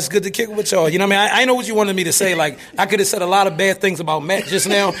 no, it's good to kick it with y'all. You know what I mean? I know what you wanted me to say. Like, I could have said a lot of bad things about Matt just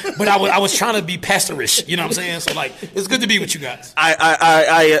now, but I was trying to be pastorish. You know what I'm saying? So, like, it's good to be with you guys.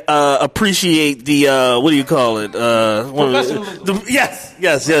 I appreciate the what do you call it? Professionalism.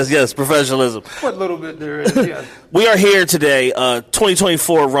 Yes, professionalism. What little bit there is, yes. We are here today,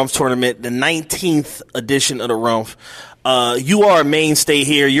 2024 Rumph Tournament, the 19th edition of the Rumph. You are a mainstay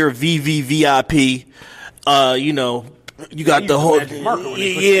here. You're a VVVIP. You know, you got the whole. No,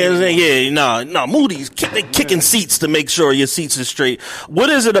 Moody's they kicking seats to make sure your seats are straight.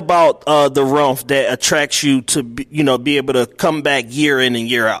 What is it about the Rumph that attracts you to be able to come back year in and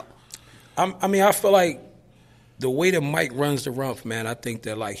year out? I mean, I feel like the way that Mike runs the Rumph, man, I think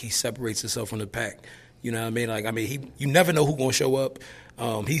that like he separates himself from the pack. You know what I mean? Like, I mean, you never know who's gonna show up.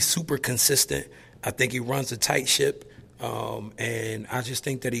 He's super consistent. I think he runs a tight ship. And I just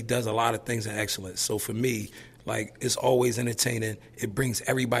think that he does a lot of things in excellence. So for me, like, it's always entertaining. It brings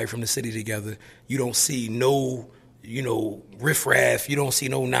everybody from the city together. You don't see no, riffraff. You don't see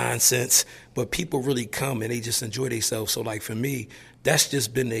no nonsense. But people really come and they just enjoy themselves. So, like, for me, that's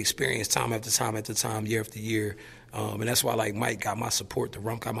just been the experience time after time after time, year after year. And that's why, like, Mike got my support. The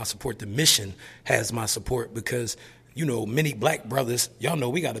Rumph got my support. The mission has my support because many black brothers, y'all know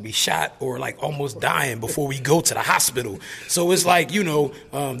we got to be shot or like almost dying before we go to the hospital. So it's like,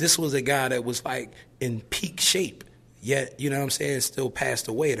 this was a guy that was like in peak shape, yet, you know what I'm saying, still passed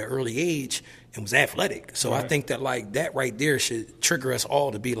away at an early age and was athletic. So right. I think that like that right there should trigger us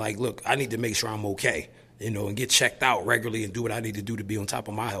all to be like, look, I need to make sure I'm okay, and get checked out regularly and do what I need to do to be on top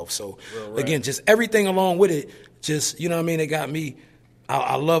of my health. So again, just everything along with it, just, it got me.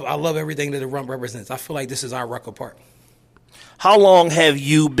 I love everything that the Rumph represents. I feel like this is our record part. How long have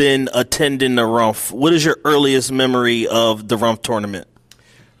you been attending the Rumph? What is your earliest memory of the Rumph tournament?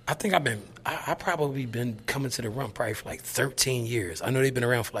 I think I probably been coming to the Rumph probably for like 13 years. I know they've been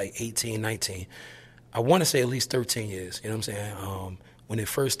around for like 18, 19. I want to say at least 13 years. You know what I'm saying? When it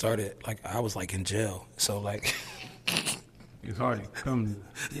first started, like I was like in jail. So like... It's hard to come.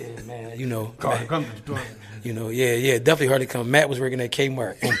 Yeah, man. Hard to come to the tournament. Definitely hard to come. Matt was working at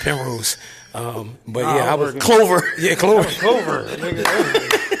Kmart on Penrose, but I was Clover. Yeah, Clover. Clover.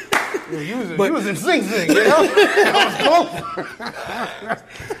 You was in Sing Sing. I was Clover.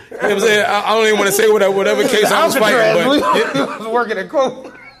 You know what I'm saying? I don't even want to say whatever case I was fighting, but he was working at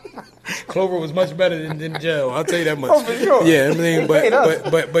Clover. Clover was much better than jail. I'll tell you that much. Oh, for sure. Yeah, I mean, but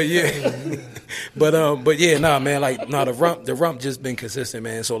yeah. But yeah, man, like, the Rumph just been consistent,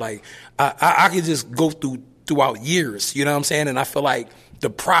 man. So like, I could just go throughout years, you know what I'm saying? And I feel like the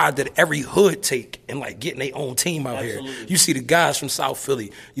pride that every hood take in like getting their own team out here. You see the guys from South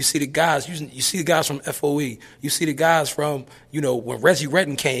Philly. You see the guys. You see the guys from FOE. You see the guys from when Reggie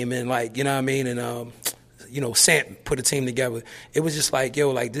Redden came in, like, you know what I mean, and Sant put a team together. It was just like,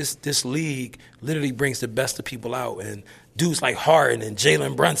 like this league literally brings the best of people out, and dudes like Harden and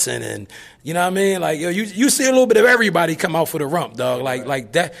Jalen Brunson, and you know what I mean? Like, you see a little bit of everybody come out for the Rumph, dog.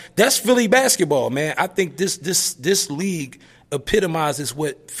 Like that's Philly basketball, man. I think this league epitomizes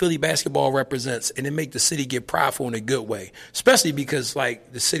what Philly basketball represents, and it make the city get prideful in a good way, especially because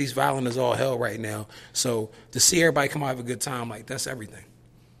like the city's violent as all hell right now. So to see everybody come out have a good time, like, that's everything.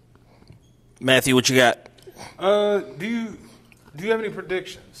 Matthew, what you got? Do you have any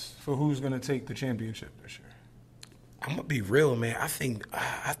predictions for who's going to take the championship this year? I'm gonna be real, man. I think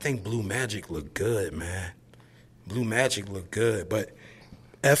Blue Magic look good, man. Blue Magic look good, but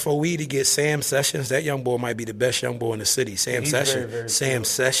FOE to get Sam Sessions, that young boy might be the best young boy in the city. Sam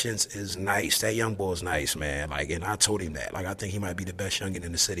Sessions is nice. That young boy is nice, man. Like, and I told him that. Like, I think he might be the best youngin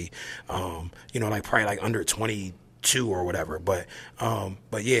in the city. Like probably like under 22 or whatever. But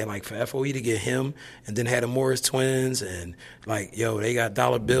yeah, like for FOE to get him, and then had the Morris twins, and like, they got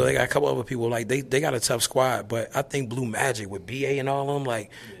Dollar Bill, they got a couple other people, like they got a tough squad. But I think Blue Magic with BA and all of them, like,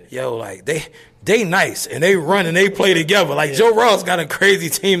 like they nice, and they run and they play together. Like, Joe Ross got a crazy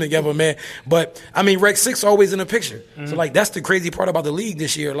team together, man. But I mean, Rec 6 always in the picture. Mm-hmm. So like, that's the crazy part about the league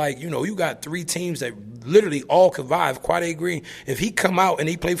this year. Like, you got 3 teams that literally all could vibe. Quade Green, if he come out and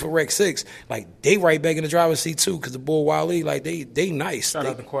he play for Rec 6, like, they right back in the driver's seat too, because the boy Wally, like, they nice. Shout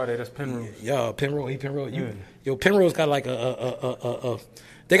out to Quade, that's Penrose. Yeah, Penrose. Penrose got like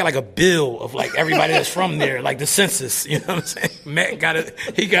they got like a bill of like everybody that's from there, like the census. You know what I'm saying? Matt got it.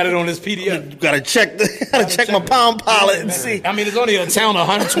 He got it on his PDF. You gotta check my Palm Pilot and see. I mean, it's only a town of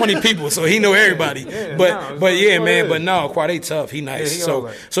 120 people, so he know everybody. But no, Quade tough. He nice.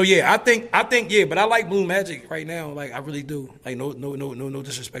 Yeah, so yeah, I think yeah. But I like Blue Magic right now. Like, I really do. Like, no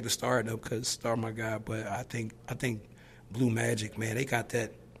disrespect to Star though, because Star my guy. But I think Blue Magic, man, they got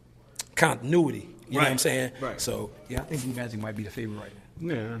that continuity. You know what I'm saying? Right. So, yeah, I think Blue Magic might be the favorite right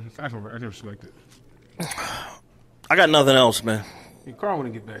now. Yeah, I never selected. I got nothing else, man. Carl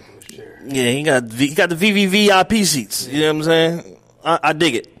want to get back to his chair. Yeah, he got the VVVIP seats. You know what I'm saying? I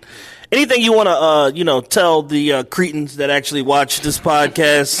dig it. Anything you want to, tell the cretins that actually watch this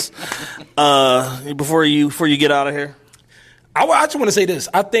podcast before you get out of here? I just want to say this.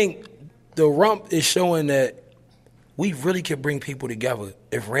 I think the Rumph is showing that we really could bring people together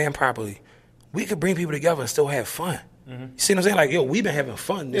if ran properly. We could bring people together and still have fun. You see what I'm saying? Like, yo, we've been having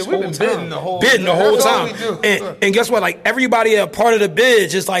fun this whole time. Bidding the whole time. All we do. And guess what? Like, everybody a part of the bid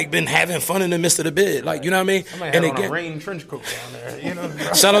just, like, been having fun in the midst of the bid. Like, you know what I mean? Somebody had on a rain trench coat down there. You know?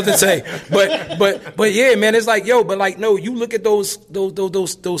 Shout out to Tay. But yeah, man, it's like, yo, but like, no, you look at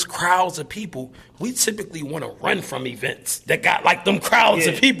those crowds of people. We typically want to run from events that got like them crowds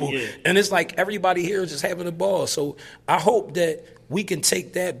of people. Yeah. And it's like everybody here is just having a ball. So I hope that we can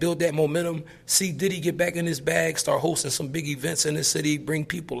take that, build that momentum, see Diddy get back in his bag, start hosting some big events in the city, bring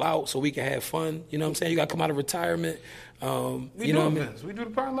people out so we can have fun. You know what I'm saying? You got to come out of retirement. We do events. We do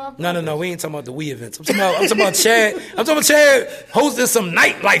the Power Live. No. We ain't talking about the we events. I'm talking about Chad. I'm talking about Chad hosting some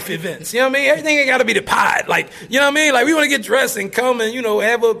nightlife events. You know what I mean? Everything ain't got to be the pod. Like, you know what I mean? Like, we want to get dressed and come and,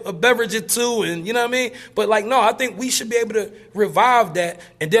 have a beverage or two and, you know what I mean? But, like, no, I think we should be able to revive that.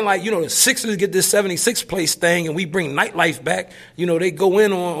 And then, like, the Sixers get this 76th place thing and we bring nightlife back. They go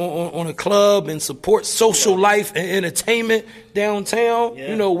in on a club and support social life and entertainment downtown.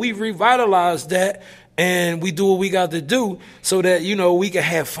 Yeah. We revitalize that. And we do what we got to do so that, we can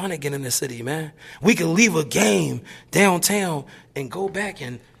have fun again in the city, man. We can leave a game downtown and go back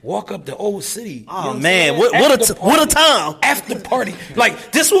and walk up the old city. Oh, man. What a time. After party.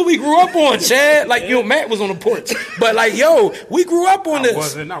 Like, this is what we grew up on, Chad. Like, Matt was on the porch. But, like, we grew up on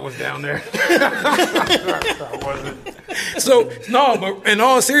this. I was down there. I wasn't. So, no, but in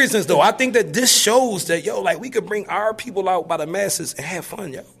all seriousness, though, I think that this shows that, we could bring our people out by the masses and have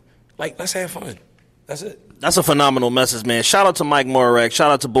fun, Like, let's have fun. That's it. That's a phenomenal message, man. Shout out to Mike Morak.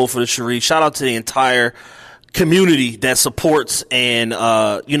 Shout out to Bull for the Sharif. Shout out to the entire community that supports and,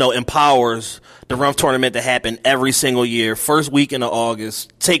 empowers the Rumph tournament to happen every single year. First weekend of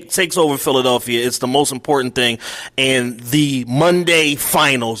August. Takes over Philadelphia. It's the most important thing. And the Monday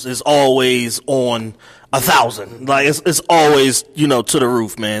finals is always on 1,000. Like, it's always, to the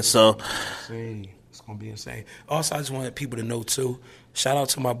roof, man. So. It's going to be insane. Also, I just wanted people to know, too, shout out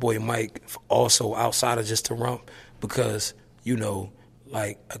to my boy Mike, also outside of just the Rumph, because,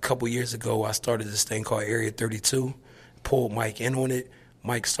 like a couple years ago, I started this thing called Area 32, pulled Mike in on it.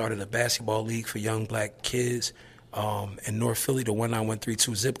 Mike started a basketball league for young black kids in North Philly, the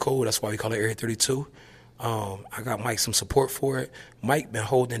 19132 zip code. That's why we call it Area 32. I got Mike some support for it. Mike been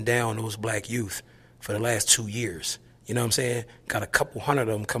holding down those black youth for the last 2 years. You know what I'm saying? Got a couple hundred of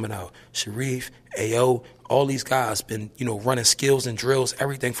them coming out. Sharif, AO, all these guys been, running skills and drills,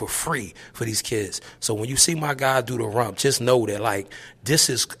 everything for free for these kids. So when you see my guy do the Rumph, just know that, like, this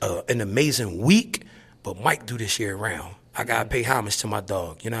is an amazing week, but Mike do this year round. I got to pay homage to my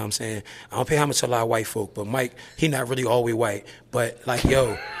dog, you know what I'm saying? I don't pay homage to a lot of white folk, but Mike, he not really always white. But, like,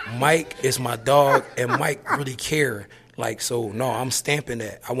 Mike is my dog, and Mike really care. Like, so, no, I'm stamping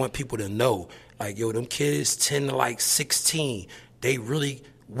that. I want people to know. Like, them kids 10 to, like, 16, they really,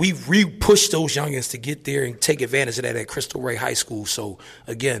 we pushed those youngins to get there and take advantage of that at Crystal Ray High School. So,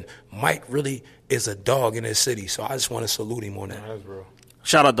 again, Mike really is a dog in this city. So I just want to salute him on that. That's real.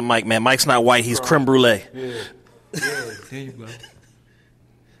 Shout out to Mike, man. Mike's not white. He's creme brulee. Yeah. There you go.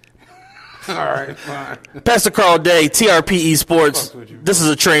 All right, fine. Pastor Carl Day, TRPE Sports. This is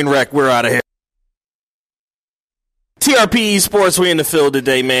a train wreck. We're out of here. TRPE Sports, we in the field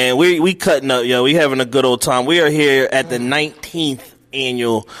today, man. We cutting up, yo. We having a good old time. We are here at the 19th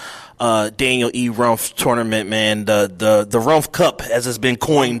annual Daniel E. Rumph tournament, man. The Rumph Cup, as it's been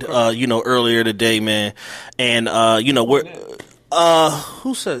coined, earlier today, man. And we're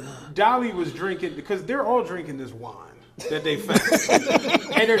who said Dolly was drinking, because they're all drinking this wine that they found.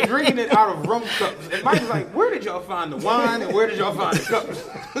 And they're drinking it out of Rumph cups. And Mike's like, where did y'all find the wine and where did y'all find the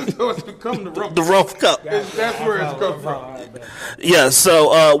cups? So it's become the Rumph. The Rumph Cup. That's where it's come from. Yeah,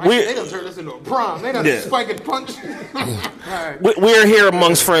 so they done turned this into a prom. They done spike and punch. Right. We're here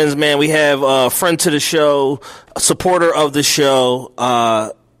amongst friends, man. We have a friend to the show, a supporter of the show,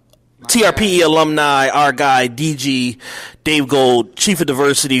 TRPE alumni, our guy, DG, Dave Gould, Chief of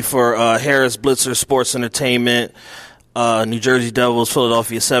Diversity for Harris Blitzer Sports Entertainment, New Jersey Devils,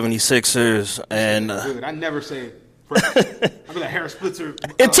 Philadelphia 76ers, and... Good. I never say it. I be like Harris Blitzer.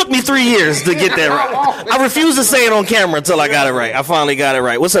 It took me 3 years to get that right. I refused to say it on camera until I got it right. I finally got it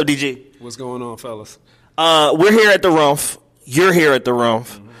right. What's up, DG? What's going on, fellas? We're here at the Rumph. You're here at the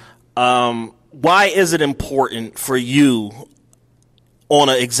Rumph. Why is it important for you on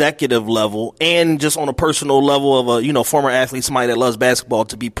an executive level and just on a personal level of a former athlete, somebody that loves basketball,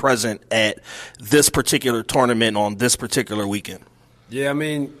 to be present at this particular tournament on this particular weekend? Yeah, I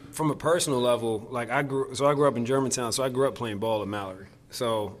mean, from a personal level, like I grew up in Germantown, so I grew up playing ball at Mallory.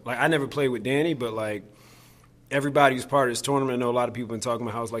 So like I never played with Danny, but like everybody who's part of this tournament, I know a lot of people been talking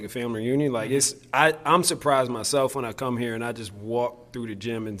about how it's like a family reunion. Like I'm surprised myself when I come here and I just walk through the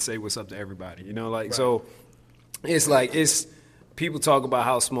gym and say what's up to everybody. Right. So it's people talk about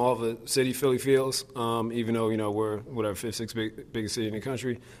how small of a city Philly feels, even though we're whatever fifth, sixth biggest city in the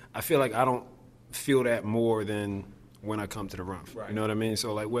country. I feel like I don't feel that more than when I come to the Rumph. Right. You know what I mean?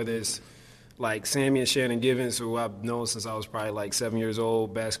 So like whether it's like Sammy and Shannon Givens, who I've known since I was probably like 7 years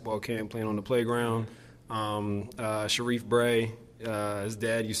old, basketball camp, playing on the playground. Sharif Bray, his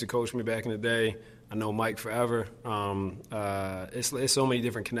dad used to coach me back in the day. I know Mike forever. It's so many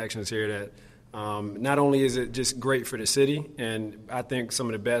different connections here that not only is it just great for the city, and I think some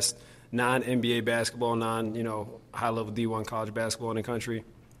of the best non-NBA basketball, high-level D1 college basketball in the country,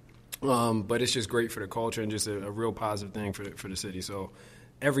 but it's just great for the culture and just a real positive thing for the city. So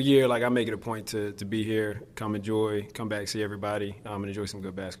every year, like I make it a point to be here, come back, see everybody, and enjoy some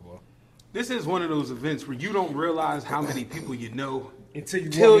good basketball. This is one of those events where you don't realize how many people you know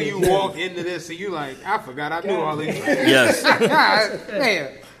until you walk into this, and you're like, I forgot I knew all these. Yes.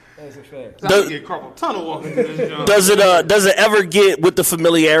 Man. That's a fact. Get carpal tunnel walking into this job. Does it ever get with the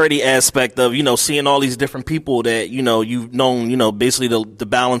familiarity aspect of seeing all these different people that you've known basically the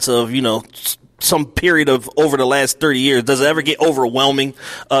balance of some period of over the last 30 years? Does it ever get overwhelming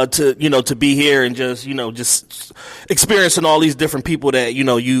to be here and just experiencing all these different people that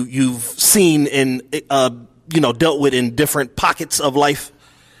you've seen and dealt with in different pockets of life?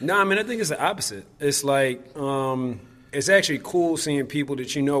 No, I mean, I think it's the opposite. It's like it's actually cool seeing people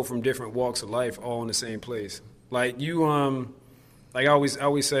that you know from different walks of life all in the same place. Like you like I always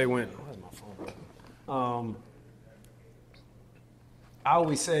say when where's my phone? I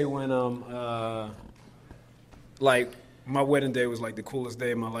always say when like my wedding day was like the coolest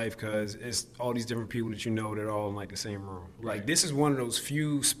day of my life because it's all these different people that you know that are all in like the same room. Right. Like this is one of those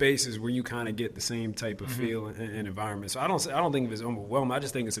few spaces where you kind of get the same type of feel and environment. So I don't think it's overwhelming. I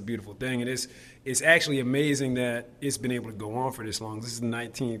just think it's a beautiful thing, and it's actually amazing that it's been able to go on for this long. This is the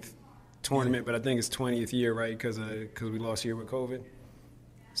 19th tournament, but I think it's 20th year, right? Because we lost a year with COVID.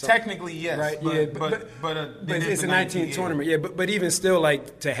 So, technically, yes. Right. But it's a 19th tournament. Yeah, but even still,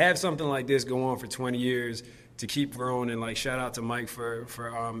 like to have something like this go on for 20 years, to keep growing, and like shout out to Mike for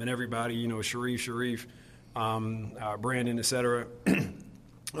and everybody, Sharif, Brandon, etc.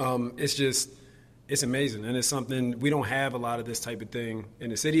 It's amazing, and it's something we don't have a lot of this type of thing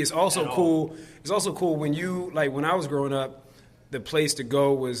in the city. It's also cool. It's also cool when when I was growing up, the place to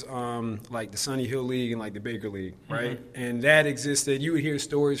go was like the Sunny Hill League and like the Baker League, right? And that existed. You would hear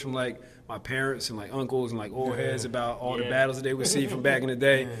stories from like my parents and like uncles and like old heads about all the battles that they would see from back in the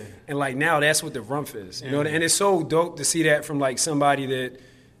day. And like now that's what the Rumph is, you know? And it's so dope to see that from like somebody that,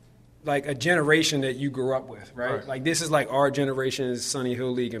 like a generation that you grew up with, right? Like this is like our generation's Sunny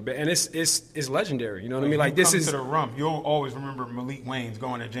Hill League, and it's legendary. You know what I mean? Like this is to the Rumph. You'll always remember Malik Wayne's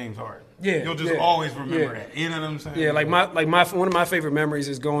going to James Hart. Yeah, you'll just always remember that. You know what I'm saying? Yeah, one of my favorite memories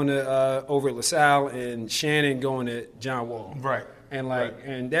is going to over at LaSalle and Shannon going to John Wall. Right. And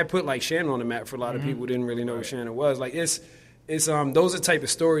and that put like Shannon on the map for a lot of people who didn't really know who Shannon was. Like it's those are the type of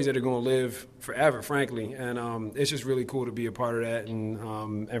stories that are going to live forever, frankly, and it's just really cool to be a part of that,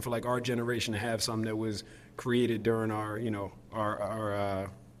 and for like our generation to have something that was created during our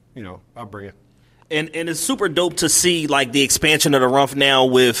upbringing. And it's super dope to see like the expansion of the Rumph now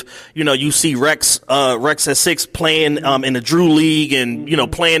with, you see Rex at 6 playing in the Drew League and,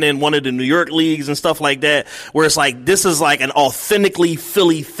 playing in one of the New York leagues and stuff like that, where it's like this is like an authentically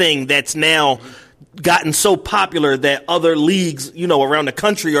Philly thing that's now gotten so popular that other leagues, around the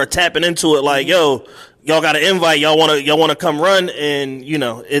country are tapping into it like, yo, y'all got an invite, y'all want to come run, and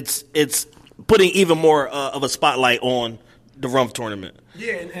it's putting even more of a spotlight on the Rumph tournament.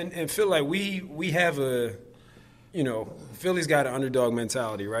 Yeah, and feel like we have a, Philly's got an underdog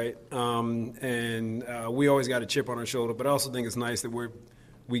mentality, right? And we always got a chip on our shoulder, but I also think it's nice that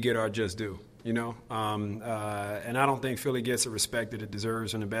we get our just due, and I don't think Philly gets the respect that it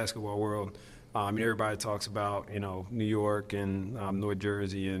deserves in the basketball world. Everybody talks about, New York and North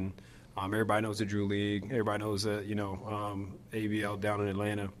Jersey, and everybody knows the Drew League. Everybody knows that, ABL down in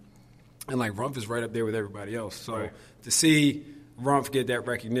Atlanta. And, like, Rumph is right up there with everybody else. So to see Rumph get that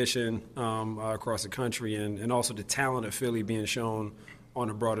recognition across the country and also the talent of Philly being shown on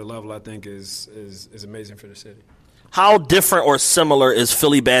a broader level, I think is amazing for the city. How different or similar is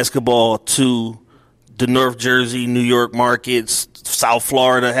Philly basketball to the North Jersey, New York markets? South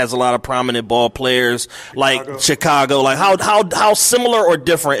Florida has a lot of prominent ball players, like Chicago. Like how similar or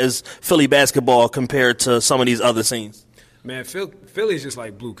different is Philly basketball compared to some of these other scenes? Man, Philly's just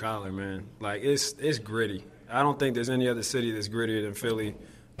like blue collar, man. Like it's gritty. I don't think there's any other city that's grittier than Philly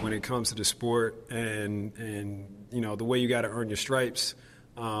when it comes to the sport and the way you got to earn your stripes.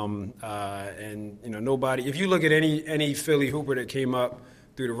 Nobody. If you look at any Philly hooper that came up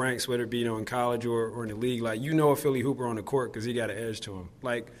through the ranks, whether it be in college or in the league, like a Philly hooper on the court because he got an edge to him.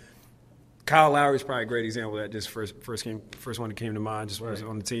 Like Kyle Lowry's probably a great example of that. Just first one that came to mind. Just was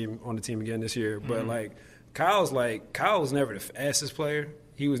on the team again this year. But like Kyle was never the fastest player.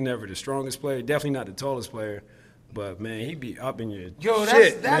 He was never the strongest player. Definitely not the tallest player. But man, he'd be up in your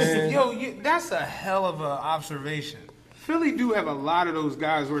shit. That's a hell of an observation. Philly do have a lot of those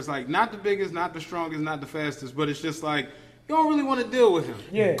guys where it's like not the biggest, not the strongest, not the fastest, but it's just like you don't really want to deal with him.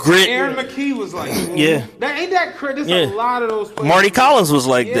 Yeah, Grit. Aaron McKee was like, that ain't that crazy? There's a lot of those players. Marty Collins was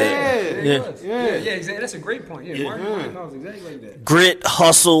like that. Exactly. That's a great point. Yeah, Marty Collins was exactly like that. Grit,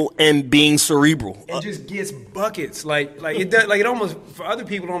 hustle, and being cerebral. It just gets buckets. Like it does. Like it almost for other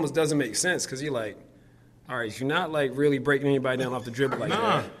people, it almost doesn't make sense because you're like, all right, you're not like really breaking anybody down off the dribble like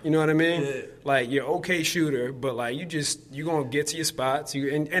that. You know what I mean? Yeah. Like you're okay shooter, but like you gonna get to your spots.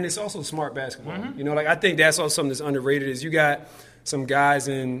 And it's also smart basketball. Mm-hmm. You know, like I think that's also something that's underrated. Is you got some guys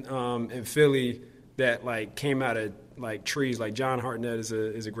in Philly that like came out of like trees. Like John Hartnett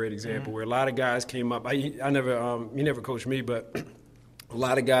is a great example where a lot of guys came up. He never coached me, but a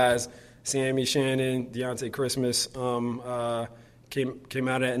lot of guys, Sammy Shannon, Deontay Christmas, came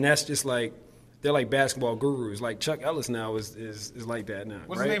out of it, and that's just like. They're like basketball gurus. Like Chuck Ellis now is like that now.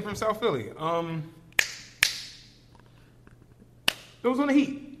 What's his name from South Philly? It was on the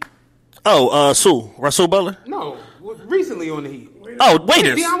Heat. Oh, Russell Butler? No, recently on the Heat. Oh,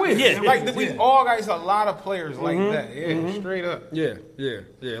 Waiters. Deion Waiters. Yeah. Like we all got a lot of players like that. Yeah, straight up. Yeah.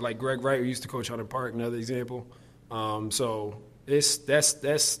 Like Greg Wright, who used to coach Hunter Park, another example. So that's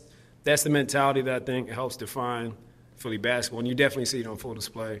the mentality that I think helps define Philly basketball, and you definitely see it on full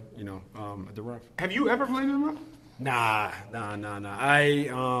display, at the Rumph. Have you ever played in the Rumph? Nah.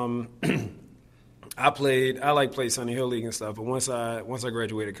 I played Sunny Hill League and stuff, but once I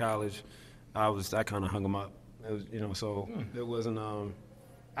graduated college, I kind of hung them up. It was, so it wasn't.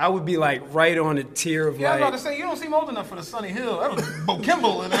 I would be like right on the tier of I was about to say you don't seem old enough for the Sunny Hill. That was Bo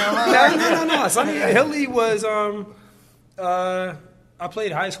Kimball in there. No. Sunny Hill League was. I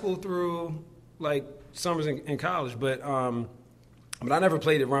played high school through like. Summers in college, but I never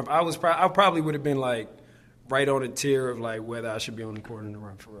played at Rumph. I probably would have been like right on the tier of like whether I should be on the court in the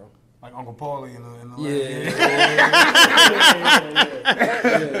Rumph for real. Like Uncle Paulie in the Uncle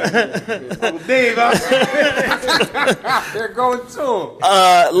Dave, they're going to.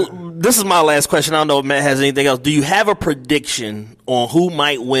 This is my last question. I don't know if Matt has anything else. Do you have a prediction on who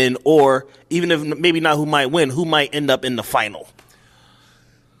might win, or even if maybe not who might win, who might end up in the final?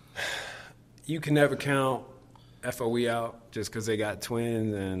 You can never count FOE out just because they got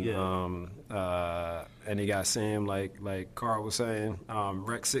twins and they got Sam, like Carl was saying.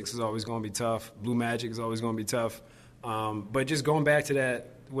 Rec 6 is always going to be tough. Blue Magic is always going to be tough. But just going back to that,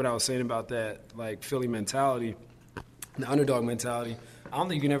 what I was saying about that, like Philly mentality, the underdog mentality, I don't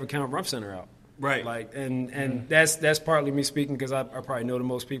think you can ever count Rumph Center out. Right. Like, and that's partly me speaking because I probably know the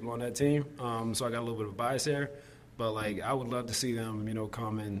most people on that team, so I got a little bit of a bias there. But, like, I would love to see them,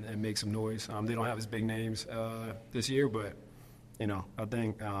 come and make some noise. They don't have as big names this year, but, I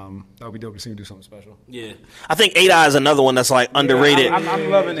think that would be dope to see them do something special. Yeah. I think 8-Eye is another one that's, like, underrated.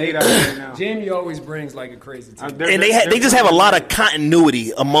 I'm loving 8-Eye right now. Jamie always brings, like, a crazy team. And they just have a lot of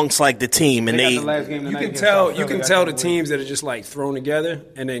continuity amongst, like, the team. And they got the last game you can tell the teams that are just, like, thrown together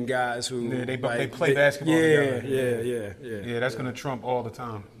and then guys who they play basketball together. Yeah, that's going to trump all the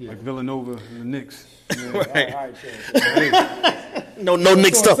time. Yeah. Like Villanova and the Knicks. Yeah. Right. All right, no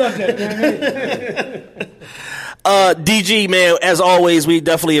Knicks stuff. DG, man, as always, we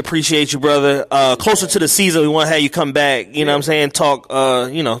definitely appreciate you, brother. Closer to the season, we want to have you come back. You know what I'm saying? Talk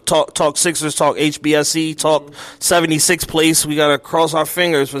Sixers, talk HBSC, talk 76th place. We gotta cross our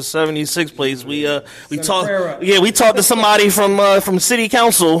fingers for 76th place. We talked to somebody from City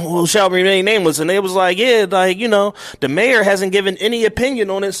Council who shall remain nameless, and they was like, the mayor hasn't given any opinion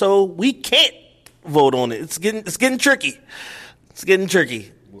on it, so we can't vote on it. It's getting tricky.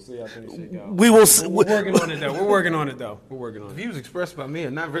 We'll see how things shake out. We will. We're working on it, though. We're working on it. Views expressed by me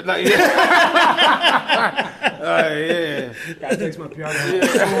are not like, yeah. Yeah. Gotta text my PR.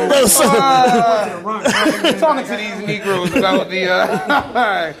 Talking to these Negroes about the.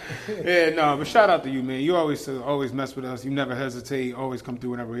 But shout out to you, man. You always mess with us. You never hesitate. Always come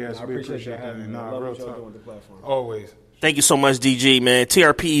through whenever we ask. We appreciate that. Real talk. Always. Thank you so much, DG, man.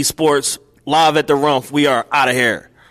 TRPE Sports, live at the Rumph. We are out of here.